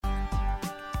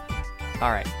All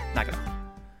right, knock it off.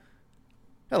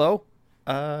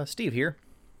 Hello, Steve here.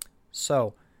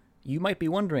 So, you might be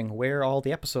wondering where all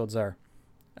the episodes are.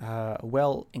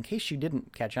 Well, in case you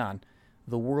didn't catch on,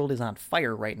 the world is on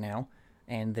fire right now,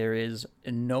 and there is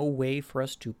no way for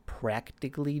us to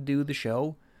practically do the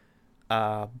show.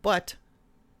 But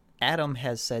Adam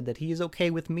has said that he is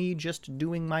okay with me just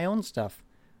doing my own stuff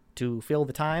to fill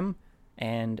the time,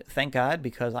 and thank God,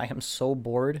 because I am so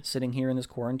bored sitting here in this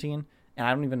quarantine, and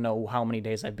I don't even know how many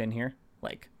days I've been here.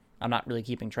 Like, I'm not really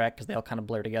keeping track because they all kind of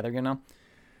blur together, you know?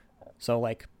 So,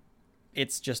 like,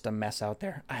 it's just a mess out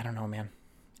there. I don't know, man.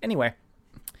 Anyway,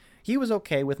 he was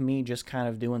okay with me just kind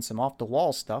of doing some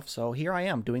off-the-wall stuff, so here I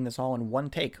am doing this all in one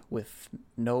take with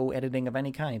no editing of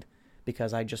any kind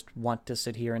because I just want to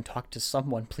sit here and talk to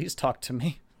someone. Please talk to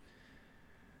me.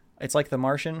 It's like The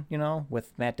Martian, you know,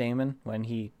 with Matt Damon when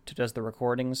he does the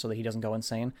recordings so that he doesn't go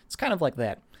insane. It's kind of like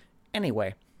that.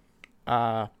 Anyway,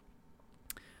 so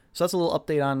that's a little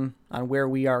update on where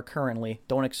we are currently.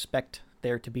 Don't expect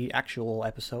there to be actual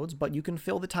episodes, but you can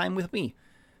fill the time with me.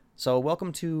 So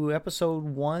welcome to episode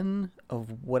 1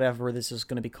 of whatever this is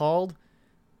going to be called,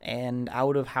 and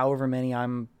out of however many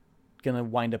I'm going to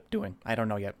wind up doing. I don't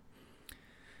know yet.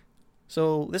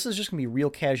 So this is just going to be real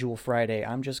casual Friday.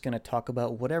 I'm just going to talk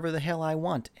about whatever the hell I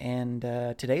want, and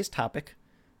today's topic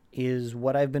is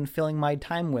what I've been filling my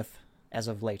time with as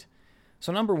of late.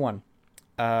 So number 1,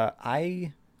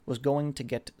 I was going to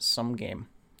get some game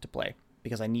to play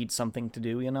because I need something to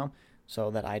do, you know,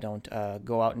 so that I don't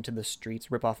go out into the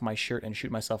streets, rip off my shirt, and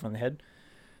shoot myself in the head.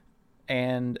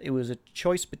 And it was a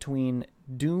choice between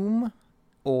Doom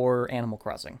or Animal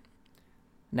Crossing.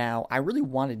 Now, I really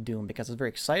wanted Doom because I was very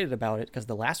excited about it because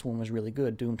the last one was really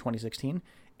good, Doom 2016,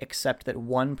 except that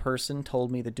one person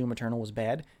told me that Doom Eternal was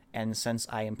bad, and since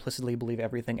I implicitly believe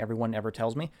everything everyone ever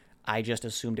tells me, I just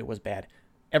assumed it was bad.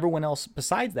 Everyone else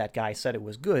besides that guy said it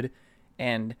was good,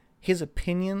 and his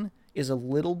opinion is a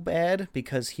little bad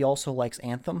because he also likes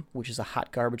Anthem, which is a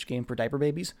hot garbage game for diaper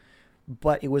babies,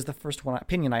 but it was the first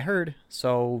opinion I heard,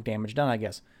 so damage done, I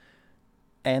guess.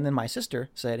 And then my sister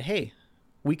said, hey,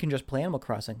 we can just play Animal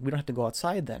Crossing. We don't have to go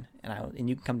outside then, and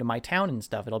you can come to my town and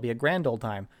stuff. It'll be a grand old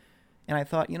time. And I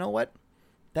thought, you know what?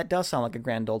 That does sound like a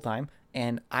grand old time,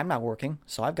 and I'm not working,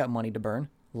 so I've got money to burn.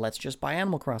 Let's just buy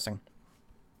Animal Crossing.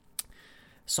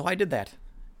 So I did that,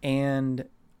 and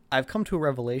I've come to a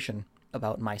revelation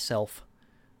about myself.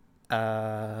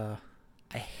 I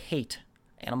hate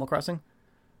Animal Crossing,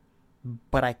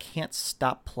 but I can't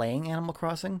stop playing Animal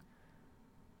Crossing,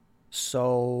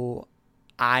 so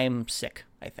I'm sick,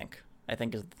 I think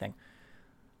is the thing.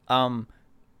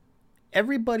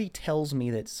 Everybody tells me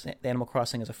that Animal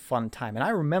Crossing is a fun time, and I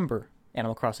remember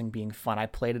Animal Crossing being fun. I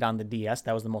played it on the DS.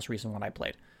 That was the most recent one I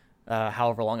played.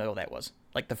 However long ago that was.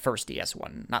 Like the first DS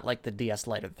one, not like the DS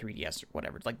Lite or the 3DS or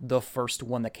whatever. It's like the first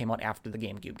one that came out after the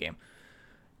GameCube game.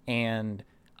 And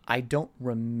I don't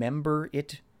remember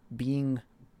it being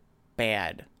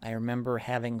bad. I remember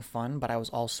having fun, but I was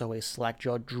also a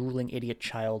slack-jawed, drooling idiot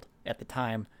child at the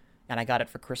time, and I got it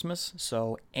for Christmas,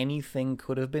 so anything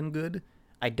could have been good.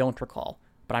 I don't recall,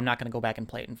 but I'm not going to go back and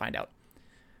play it and find out.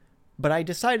 But I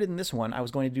decided in this one I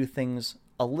was going to do things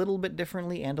a little bit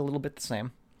differently and a little bit the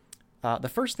same. The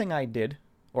first thing I did,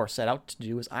 or set out to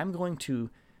do, is I'm going to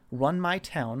run my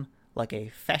town like a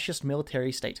fascist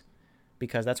military state,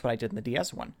 because that's what I did in the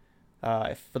DS one.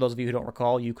 For those of you who don't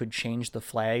recall, you could change the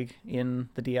flag in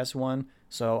the DS one,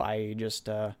 so I just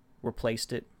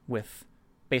replaced it with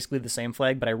basically the same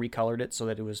flag, but I recolored it so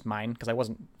that it was mine, because I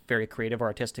wasn't very creative or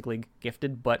artistically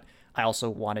gifted, but I also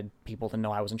wanted people to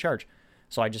know I was in charge.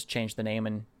 So I just changed the name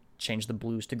and changed the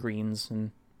blues to greens, and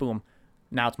boom,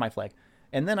 now it's my flag.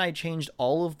 And then I changed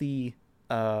all of the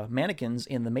mannequins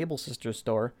in the Mabel Sisters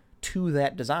store to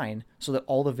that design so that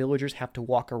all the villagers have to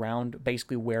walk around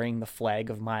basically wearing the flag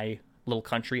of my little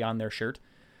country on their shirt,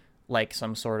 like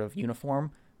some sort of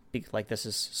uniform, like this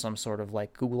is some sort of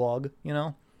like gulag, you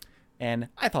know? And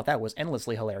I thought that was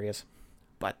endlessly hilarious.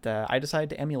 But I decided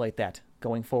to emulate that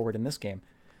going forward in this game.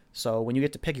 So when you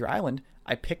get to pick your island,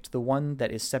 I picked the one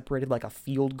that is separated like a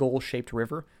field goal shaped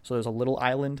river. So there's a little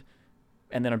island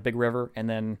and then a big river, and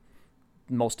then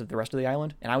most of the rest of the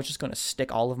island. And I was just going to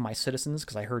stick all of my citizens,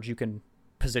 because I heard you can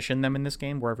position them in this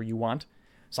game wherever you want.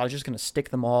 So I was just going to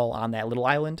stick them all on that little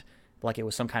island, like it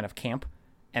was some kind of camp.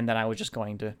 And then I was just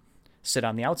going to sit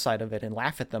on the outside of it and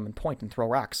laugh at them and point and throw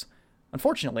rocks.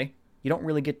 Unfortunately, you don't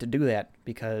really get to do that,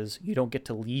 because you don't get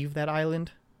to leave that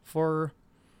island for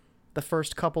the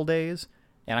first couple days.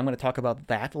 And I'm going to talk about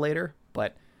that later,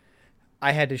 but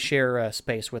I had to share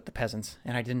space with the peasants,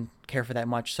 and I didn't care for that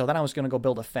much. So then I was going to go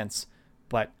build a fence,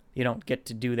 but you don't get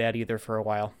to do that either for a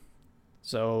while.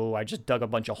 So I just dug a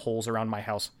bunch of holes around my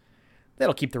house.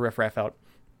 That'll keep the riffraff out.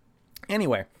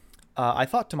 Anyway, I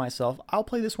thought to myself, I'll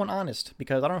play this one honest,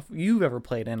 because I don't know if you've ever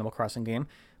played an Animal Crossing game,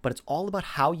 but it's all about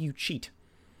how you cheat.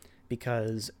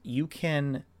 Because you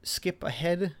can skip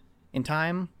ahead in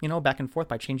time, back and forth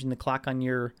by changing the clock on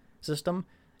your system,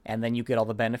 and then you get all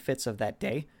the benefits of that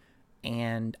day.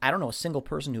 And I don't know a single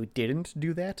person who didn't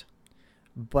do that,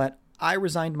 but I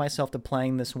resigned myself to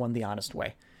playing this one the honest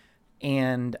way.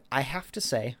 And I have to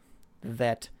say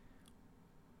that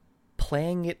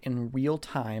playing it in real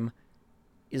time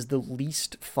is the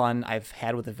least fun I've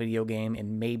had with a video game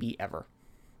in maybe ever.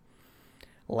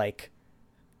 Like,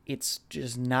 it's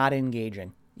just not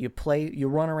engaging. You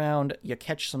run around, you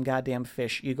catch some goddamn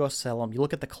fish, you go sell them, you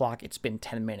look at the clock, it's been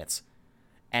 10 minutes.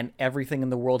 And everything in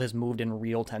the world has moved in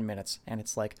real 10 minutes. And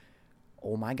it's like,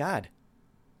 oh my god,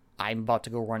 I'm about to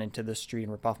go run into the street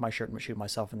and rip off my shirt and shoot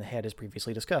myself in the head, as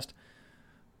previously discussed.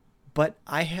 But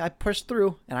I pushed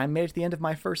through, and I made it to the end of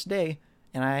my first day,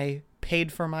 and I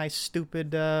paid for my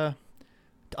stupid, to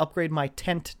upgrade my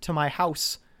tent to my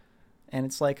house. And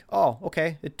it's like, oh,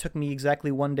 okay, it took me exactly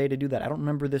 1 day to do that. I don't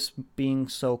remember this being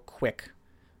so quick.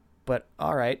 But,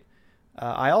 alright.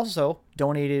 I also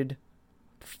donated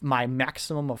my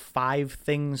maximum of 5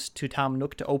 things to Tom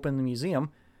Nook to open the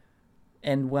museum.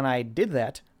 And when I did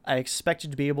that, I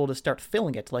expected to be able to start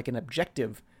filling it like an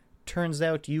objective. Turns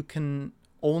out you can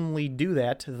only do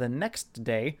that the next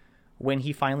day when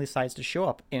he finally decides to show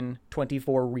up in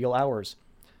 24 real hours.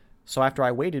 So after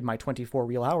I waited my 24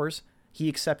 real hours, he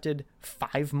accepted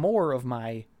 5 more of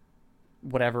my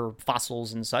whatever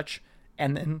fossils and such,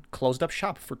 and then closed up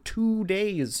shop for 2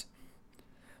 days.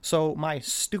 So my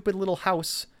stupid little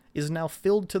house is now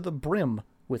filled to the brim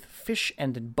with fish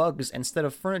and bugs instead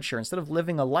of furniture. Instead of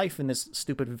living a life in this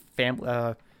stupid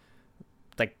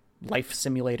life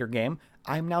simulator game,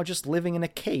 I'm now just living in a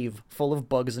cave full of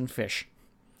bugs and fish.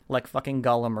 Like fucking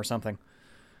Gollum or something.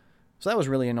 So that was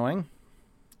really annoying.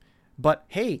 But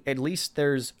hey, at least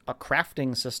there's a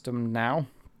crafting system now.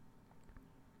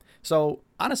 So,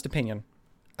 honest opinion,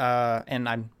 and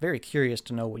I'm very curious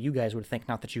to know what you guys would think,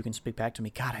 not that you can speak back to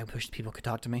me. God, I wish people could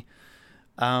talk to me.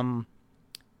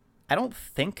 I don't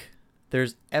think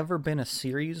there's ever been a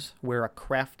series where a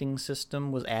crafting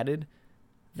system was added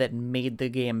that made the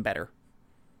game better.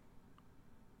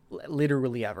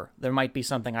 Literally ever. There might be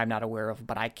something I'm not aware of,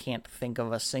 but I can't think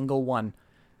of a single one.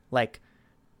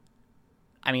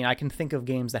 I can think of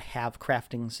games that have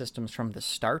crafting systems from the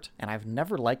start, and I've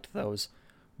never liked those.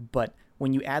 But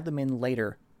when you add them in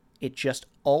later, it just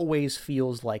always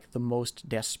feels like the most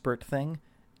desperate thing.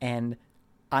 And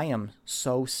I am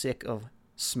so sick of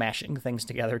smashing things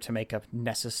together to make up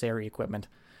necessary equipment.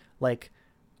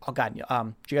 Oh god, did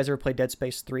you guys ever play Dead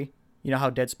Space 3? You know how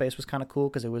Dead Space was kind of cool?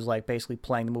 Because it was like basically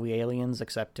playing the movie Aliens,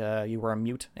 except you were a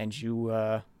mute and you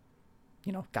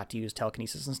got to use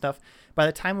telekinesis and stuff. By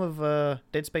the time of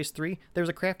Dead Space 3, there was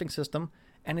a crafting system,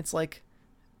 and it's like,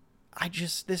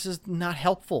 this is not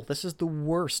helpful. This is the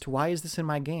worst. Why is this in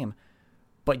my game?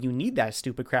 But you need that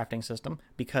stupid crafting system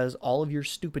because all of your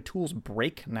stupid tools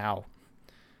break now.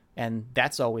 And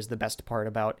that's always the best part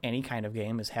about any kind of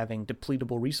game, is having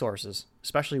depletable resources,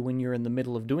 especially when you're in the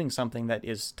middle of doing something that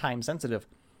is time sensitive.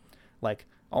 Like,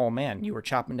 oh man, you were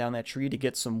chopping down that tree to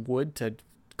get some wood to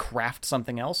craft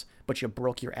something else, but you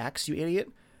broke your axe, you idiot.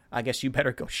 I guess you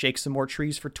better go shake some more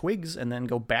trees for twigs and then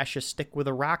go bash a stick with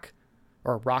a rock,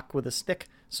 or a rock with a stick,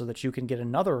 so that you can get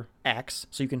another axe,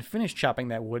 so you can finish chopping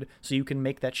that wood, so you can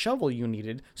make that shovel you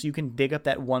needed, so you can dig up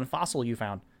that one fossil you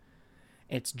found.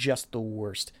 It's just the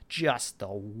worst. Just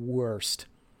the worst.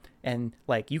 And,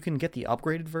 you can get the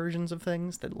upgraded versions of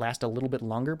things that last a little bit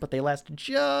longer, but they last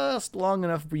just long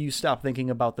enough where you stop thinking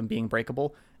about them being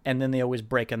breakable, and then they always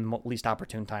break in the least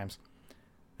opportune times.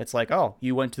 It's like, oh,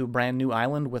 you went to a brand new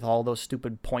island with all those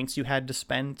stupid points you had to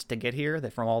spend to get here,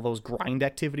 that from all those grind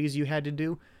activities you had to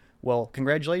do. Well,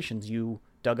 congratulations, you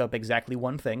dug up exactly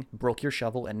one thing, broke your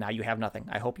shovel, and now you have nothing.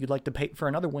 I hope you'd like to pay for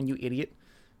another one, you idiot.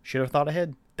 Should have thought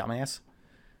ahead, dumbass.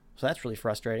 So that's really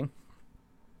frustrating.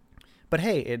 But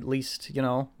hey, at least,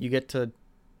 you get to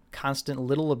constant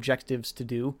little objectives to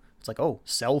do. It's like, oh,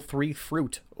 sell 3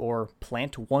 fruit, or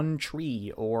plant 1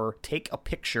 tree, or take a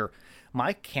picture.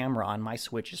 My camera on my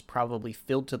Switch is probably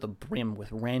filled to the brim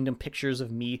with random pictures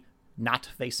of me not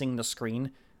facing the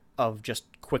screen, of just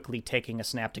quickly taking a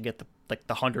snap to get the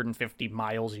 150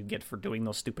 miles you get for doing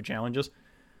those stupid challenges.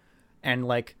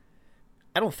 And I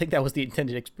don't think that was the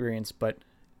intended experience, but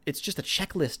it's just a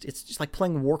checklist. It's just like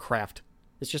playing Warcraft.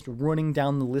 It's just running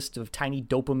down the list of tiny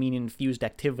dopamine-infused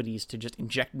activities to just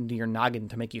inject into your noggin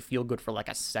to make you feel good for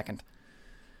a second.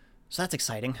 So that's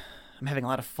exciting. I'm having a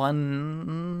lot of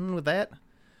fun with that.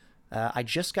 I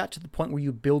just got to the point where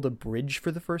you build a bridge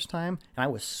for the first time, and I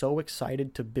was so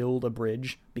excited to build a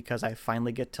bridge because I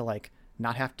finally get to, like,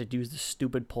 not have to use the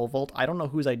stupid pole vault. I don't know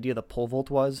whose idea the pole vault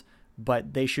was,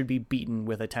 but they should be beaten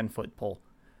with a 10-foot pole.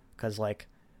 Because, like,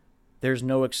 there's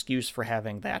no excuse for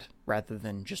having that rather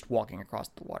than just walking across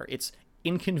the water. It's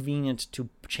inconvenient to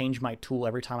change my tool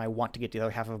every time I want to get to the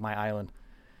other half of my island.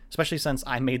 Especially since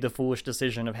I made the foolish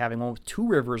decision of having one with 2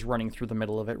 rivers running through the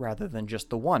middle of it rather than just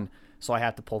the one. So I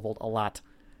had to pole vault a lot.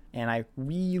 And I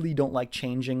really don't like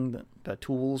changing the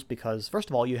tools because, first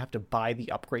of all, you have to buy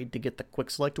the upgrade to get the quick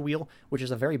select wheel, which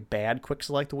is a very bad quick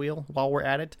select wheel while we're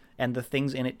at it. And the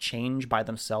things in it change by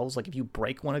themselves. Like if you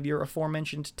break one of your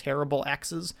aforementioned terrible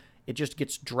axes, it just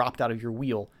gets dropped out of your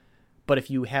wheel. But if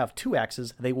you have 2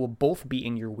 axes, they will both be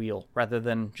in your wheel rather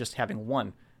than just having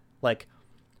one. Like,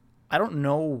 I don't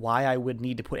know why I would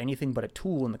need to put anything but a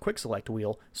tool in the quick select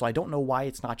wheel, so I don't know why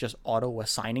it's not just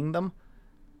auto-assigning them.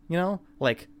 You know?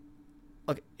 Like,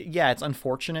 yeah, it's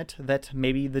unfortunate that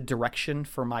maybe the direction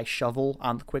for my shovel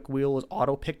on the quick wheel is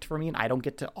auto-picked for me, and I don't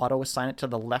get to auto-assign it to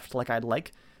the left like I'd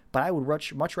like, but I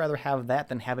would much rather have that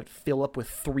than have it fill up with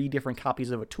 3 different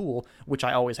copies of a tool, which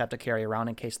I always have to carry around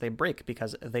in case they break,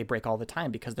 because they break all the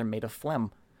time, because they're made of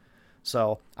phlegm.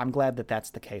 So, I'm glad that that's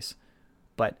the case.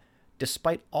 But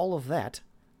despite all of that,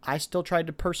 I still tried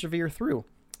to persevere through.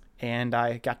 And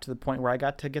I got to the point where I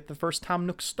got to get the first Tom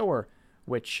Nook store,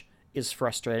 which is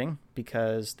frustrating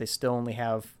because they still only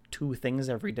have 2 things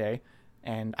every day.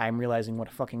 And I'm realizing what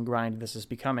a fucking grind this is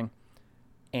becoming.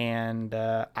 And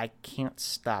I can't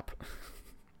stop.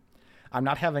 I'm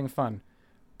not having fun.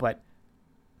 But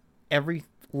every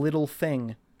little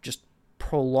thing just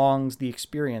prolongs the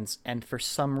experience. And for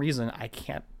some reason, I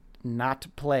can't not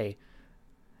play.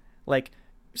 Like,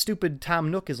 stupid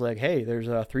Tom Nook is like, hey, there's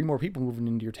 3 more people moving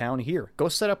into your town. Here, go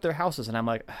set up their houses. And I'm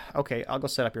like, okay, I'll go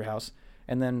set up your house.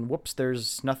 And then, whoops,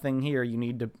 there's nothing here. You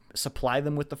need to supply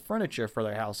them with the furniture for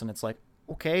their house. And it's like,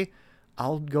 okay,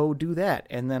 I'll go do that.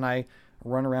 And then I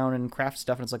run around and craft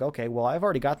stuff. And it's like, okay, well, I've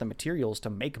already got the materials to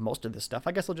make most of this stuff.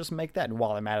 I guess I'll just make that. And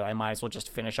while I'm at it, I might as well just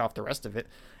finish off the rest of it.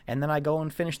 And then I go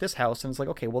and finish this house. And it's like,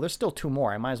 okay, well, there's still 2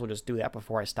 more. I might as well just do that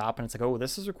before I stop. And it's like, oh,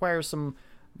 this requires some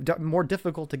more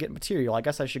difficult to get material. I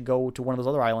guess I should go to one of those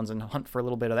other islands and hunt for a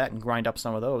little bit of that and grind up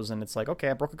some of those. And it's like, okay,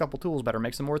 I broke a couple tools, better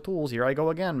make some more tools. Here I go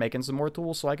again, making some more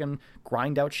tools so I can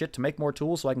grind out shit to make more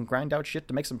tools, so I can grind out shit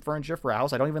to make some furniture for a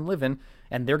house I don't even live in.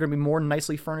 And they're going to be more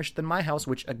nicely furnished than my house,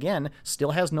 which again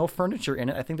still has no furniture in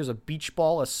it. I think there's a beach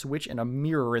ball, a switch, and a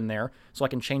mirror in there so I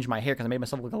can change my hair because I made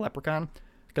myself look like a leprechaun.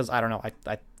 Because I don't know,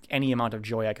 I any amount of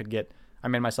joy I could get, I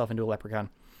made myself into a leprechaun.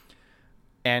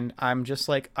 And I'm just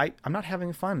like, I'm not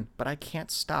having fun, but I can't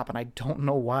stop, and I don't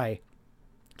know why.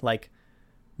 Like,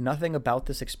 nothing about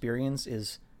this experience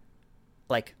is,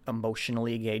 like,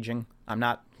 emotionally engaging. I'm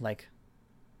not, like,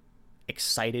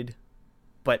 excited,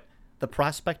 but the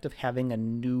prospect of having a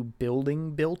new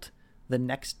building built the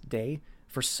next day,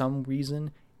 for some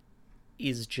reason,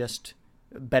 is just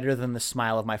better than the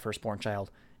smile of my firstborn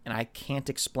child. And I can't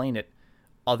explain it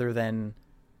other than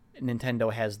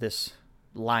Nintendo has this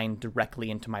line directly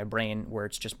into my brain where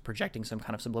it's just projecting some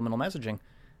kind of subliminal messaging,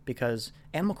 because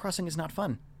Animal Crossing is not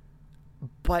fun,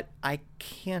 but I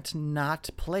can't not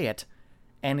play it,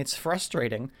 and it's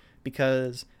frustrating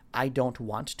because I don't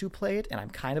want to play it, and I'm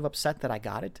kind of upset that I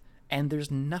got it, and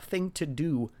there's nothing to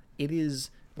do. It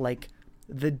is like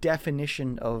the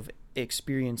definition of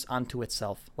experience unto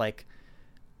itself. Like,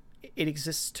 it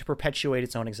exists to perpetuate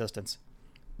its own existence.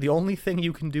 The only thing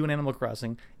you can do in Animal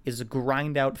Crossing is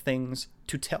grind out things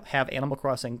to have Animal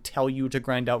Crossing tell you to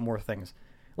grind out more things.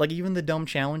 Like, even the dumb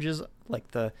challenges,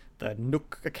 like the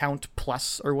Nook account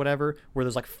plus or whatever, where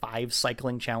there's like 5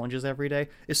 cycling challenges every day.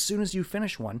 As soon as you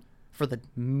finish one, for the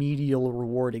medial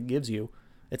reward it gives you,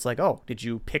 it's like, oh, did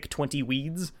you pick 20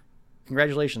 weeds?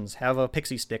 Congratulations, have a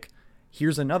pixie stick.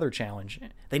 Here's another challenge.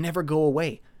 They never go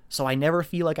away, so I never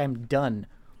feel like I'm done.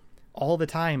 All the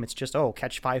time, it's just, oh,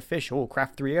 catch 5 fish. Oh,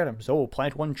 craft 3 items. Oh,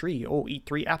 plant 1 tree. Oh, eat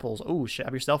 3 apples. Oh,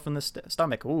 stab yourself in the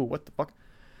stomach. Oh, what the fuck?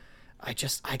 I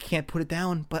can't put it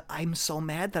down, but I'm so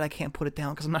mad that I can't put it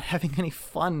down because I'm not having any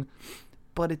fun.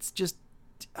 But it's just,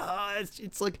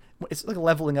 it's like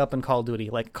leveling up in Call of Duty.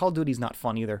 Like, Call of Duty's not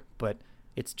fun either, but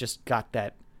it's just got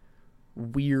that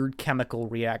weird chemical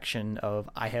reaction of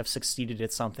I have succeeded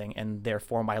at something and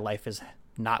therefore my life is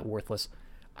not worthless,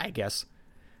 I guess.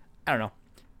 I don't know.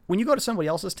 When you go to somebody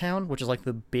else's town, which is like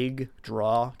the big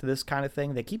draw to this kind of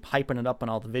thing, they keep hyping it up on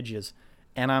all the vidges.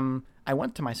 And I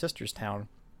went to my sister's town,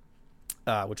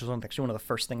 which was actually one of the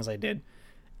first things I did.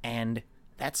 And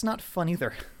that's not fun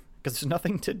either, because there's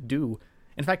nothing to do.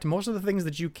 In fact, most of the things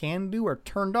that you can do are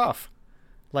turned off.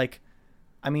 Like,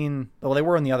 I mean, well, they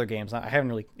were in the other games. I haven't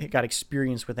really got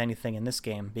experience with anything in this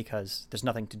game because there's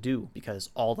nothing to do, because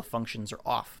all the functions are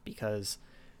off, because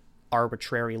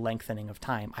arbitrary lengthening of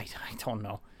time. I don't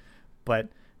know. But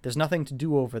there's nothing to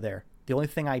do over there. The only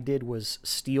thing I did was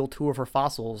steal 2 of her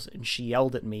fossils, and she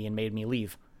yelled at me and made me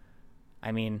leave.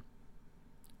 I mean,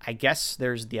 I guess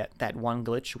there's that one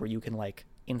glitch where you can, like,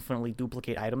 infinitely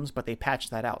duplicate items, but they patched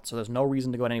that out, so there's no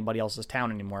reason to go to anybody else's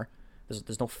town anymore.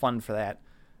 There's no fun for that.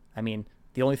 I mean,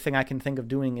 the only thing I can think of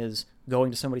doing is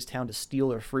going to somebody's town to steal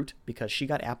their fruit, because she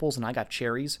got apples and I got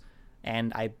cherries,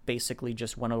 and I basically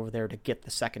just went over there to get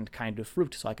the second kind of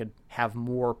fruit so I could have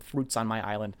more fruits on my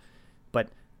island. But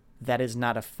that is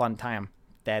not a fun time.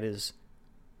 That is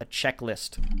a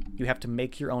checklist. You have to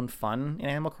make your own fun in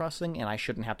Animal Crossing, and I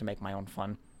shouldn't have to make my own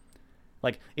fun.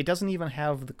 Like, it doesn't even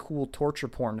have the cool torture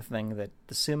porn thing that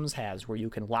The Sims has, where you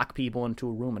can lock people into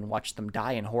a room and watch them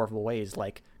die in horrible ways,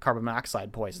 like carbon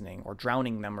monoxide poisoning or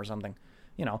drowning them or something.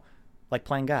 You know, like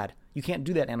playing God. You can't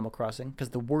do that in Animal Crossing,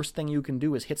 because the worst thing you can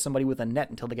do is hit somebody with a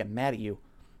net until they get mad at you.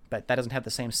 But that doesn't have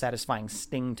the same satisfying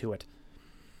sting to it.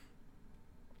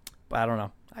 But I don't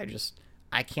know.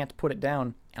 I can't put it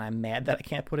down, and I'm mad that I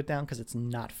can't put it down because it's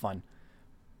not fun.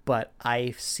 But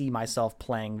I see myself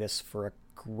playing this for a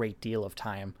great deal of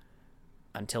time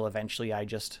until eventually I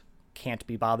just can't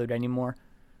be bothered anymore,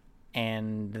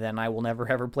 and then I will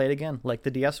never ever play it again, like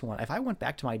the DS one. If I went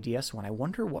back to my DS one, I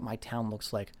wonder what my town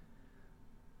looks like.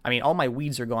 I mean, all my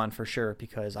weeds are gone for sure,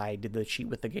 because I did the cheat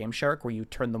with the Game Shark where you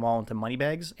turn them all into money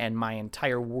bags, and my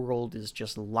entire world is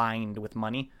just lined with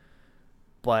money.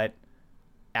 But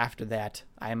after that,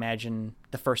 I imagine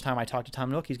the first time I talk to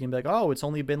Tom Nook, he's going to be like, oh, it's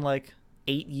only been like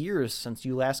 8 years since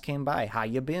you last came by. How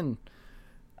you been?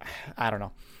 I don't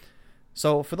know.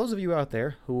 So for those of you out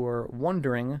there who are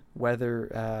wondering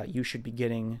whether you should be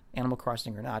getting Animal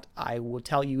Crossing or not, I will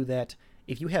tell you that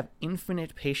if you have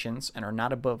infinite patience and are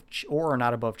not above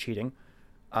cheating,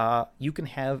 you can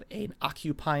have an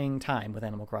occupying time with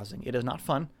Animal Crossing. It is not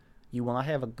fun. You will not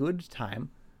have a good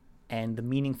time, and the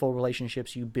meaningful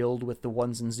relationships you build with the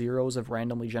ones and zeros of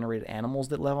randomly generated animals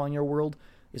that live on your world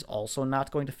is also not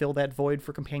going to fill that void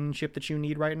for companionship that you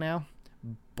need right now.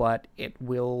 But it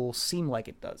will seem like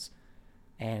it does,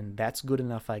 and that's good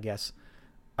enough, I guess.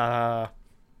 My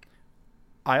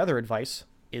other advice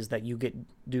is that you get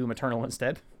Doom Eternal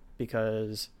instead,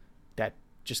 because that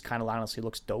just kind of honestly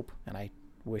looks dope, and I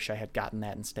wish I had gotten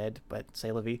that instead, but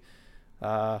c'est la vie.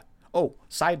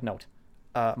 Side note,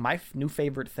 my new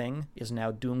favorite thing is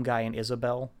now Doom Guy and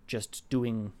Isabelle just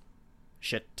doing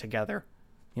shit together,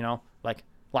 you know, like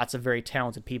lots of very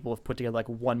talented people have put together like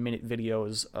 1-minute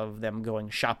videos of them going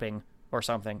shopping or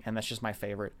something, and that's just my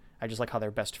favorite. I just like how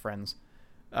they're best friends.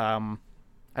 I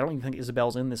don't even think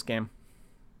Isabelle's in this game.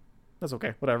 That's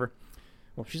okay, whatever.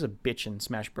 Well, she's a bitch in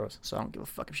Smash Bros, so I don't give a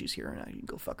fuck if she's here or not. You can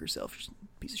go fuck herself. She's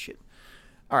a piece of shit.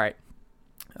 Alright.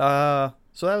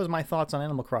 So that was my thoughts on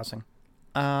Animal Crossing.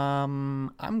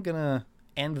 I'm gonna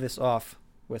end this off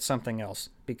with something else,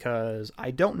 because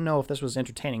I don't know if this was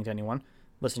entertaining to anyone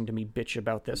listening to me bitch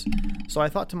about this. So I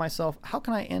thought to myself, how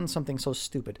can I end something so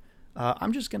stupid?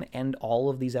 I'm just going to end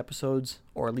all of these episodes,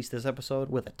 or at least this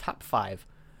episode, with a top 5.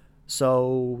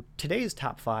 So today's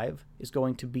top 5 is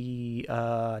going to be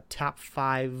top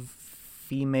 5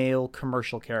 female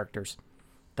commercial characters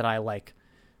that I like.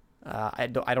 I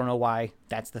don't know why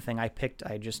that's the thing I picked.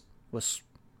 I just was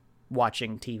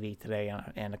watching TV today,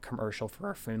 and a commercial for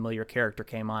a familiar character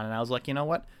came on, and I was like, you know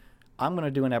what? I'm going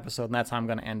to do an episode, and that's how I'm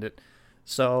going to end it.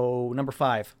 So, number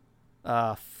 5,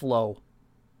 Flo.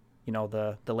 You know,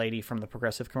 the lady from the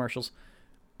Progressive commercials.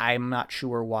 I'm not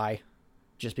sure why,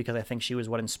 just because I think she was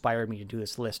what inspired me to do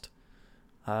this list.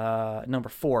 Number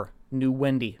 4, New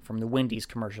Wendy from the Wendy's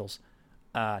commercials.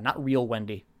 Not real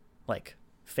Wendy, like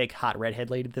fake hot redhead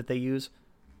lady that they use,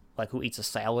 like who eats a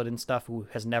salad and stuff, who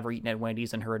has never eaten at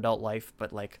Wendy's in her adult life,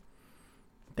 but like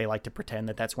they like to pretend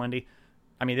that that's Wendy.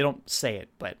 I mean, they don't say it,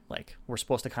 but like we're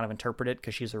supposed to kind of interpret it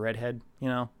because she's a redhead, you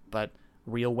know, but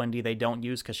real Wendy they don't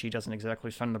use because she doesn't exactly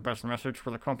send the best message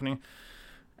for the company.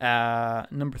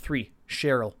 Number 3,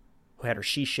 Cheryl, who had her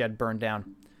she shed burned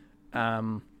down.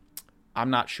 I'm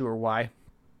not sure why,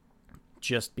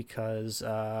 just because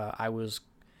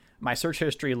my search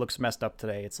history looks messed up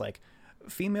today. It's like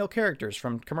female characters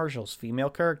from commercials,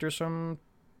 female characters from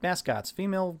mascots,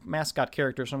 female mascot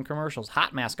characters from commercials,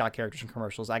 hot mascot characters from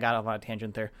commercials. I got off on a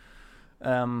tangent there.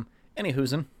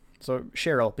 Anywhoozin. So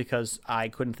Cheryl, because I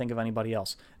couldn't think of anybody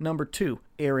else. Number 2,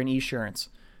 Aaron Esurance.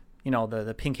 You know,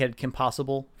 the pink-headed Kim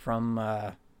Possible from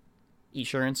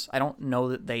Esurance. I don't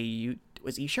know that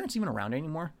was Esurance even around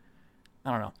anymore?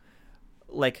 I don't know.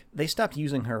 like, they stopped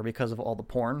using her because of all the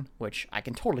porn, which I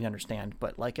can totally understand,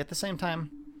 but, like, at the same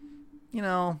time, you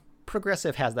know,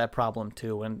 Progressive has that problem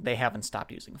too, and they haven't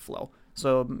stopped using Flo.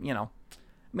 So, you know,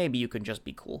 maybe you could just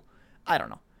be cool. I don't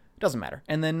know. Doesn't matter.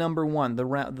 And then number one, the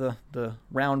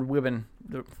round women,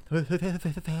 the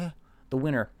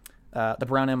winner, the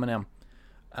brown M&M,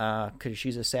 because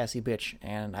she's a sassy bitch,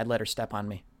 and I'd let her step on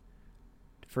me.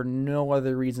 For no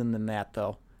other reason than that,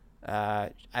 though.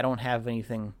 I don't have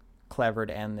anything clever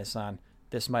to end this on.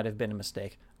 This might have been a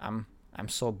mistake. I'm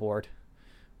so bored.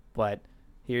 But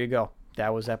here you go.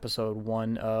 That was episode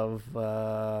 1 of I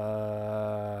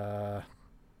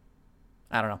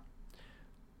don't know.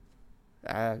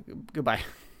 Goodbye.